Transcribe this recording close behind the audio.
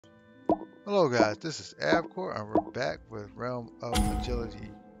Hello guys, this is Avcoor and we're back with Realm of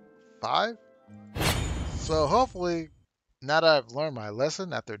Agility 5. So hopefully, now that I've learned my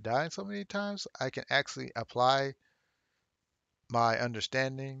lesson after dying so many times, I can actually apply my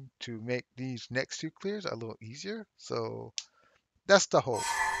understanding to make these next two clears a little easier. So that's the hope.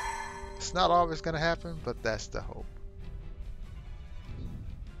 It's not always going to happen, but that's the hope.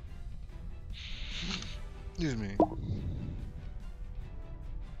 Excuse me.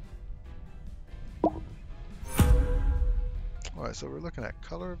 Alright, so we're looking at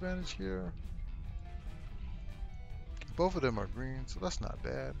color advantage here. Both of them are green, so that's not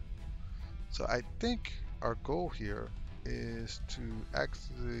bad. So I think our goal here is to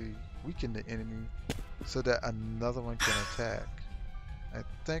actually weaken the enemy so that another one can attack. I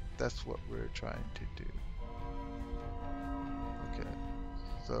think that's what we're trying to do. Okay,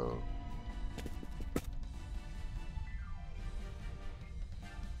 so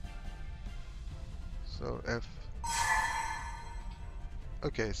if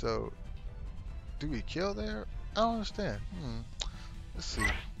okay, so do we kill there? I don't understand. Let's see.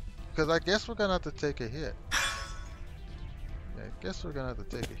 Because I guess we're gonna have to take a hit. Yeah, I guess we're gonna have to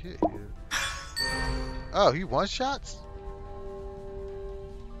take a hit here. Oh, he one shots?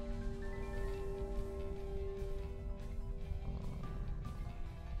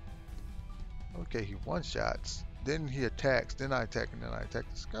 Okay, he one shots. Then he attacks. Then I attack, and then I attack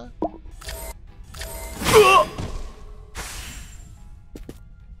this guy.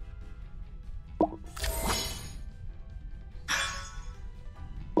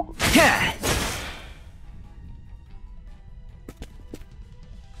 Yeah,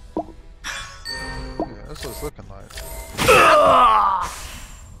 that's what it's looking like.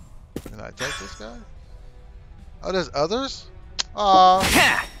 Can I attack this guy? Oh, there's others?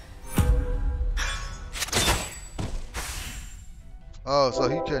 Aw. Oh, so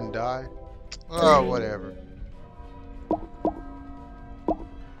he couldn't die? Oh, whatever.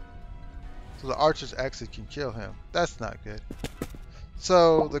 So the archers actually can kill him. That's not good.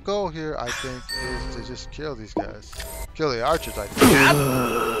 So the goal here, I think, is to just kill these guys. Kill the archers, I think.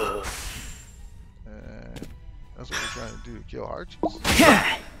 And that's what we're trying to do, kill archers.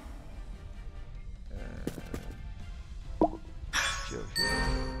 And kill here.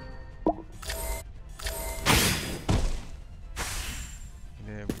 And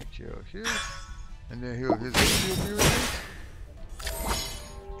then we kill here. And then his HP will be released.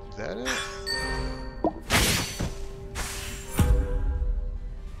 Is that it?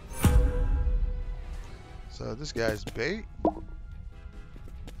 So this guy's bait.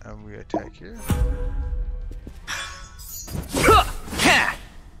 And we attack here.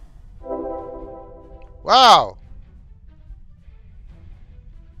 Wow!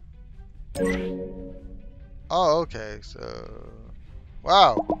 Oh, okay, so...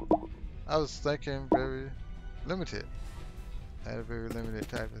 Wow! I was thinking very limited. I had a very limited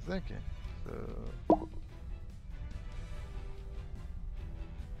type of thinking. So...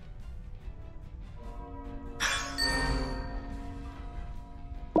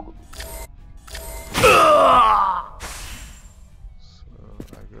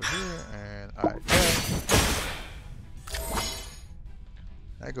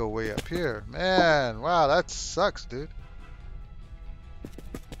 I go way up here. Man, wow, that sucks, dude.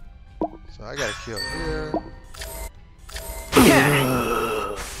 So I gotta kill here. And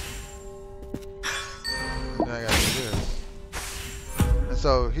then I gotta do this. And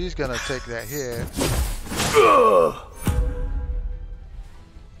so he's gonna take that hit.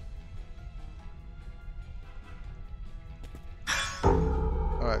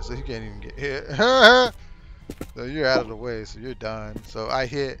 Alright, so he can't even get hit. So you're out of the way, so you're done. So I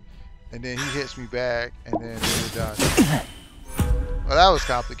hit, and then he hits me back, and then we're done. Well, that was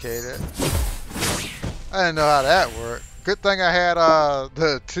complicated. I didn't know how that worked. Good thing I had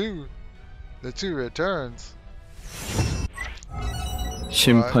the two returns.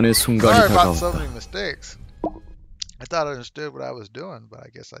 심판의 순간이 Sorry about so 다가왔다. many mistakes. I thought I understood what I was doing, but I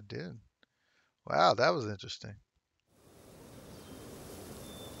guess I didn't. Wow, that was interesting.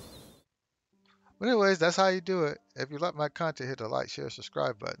 But anyways, that's how you do it. If you like my content, hit the like, share,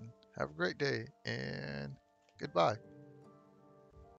 subscribe button. Have a great day, and goodbye.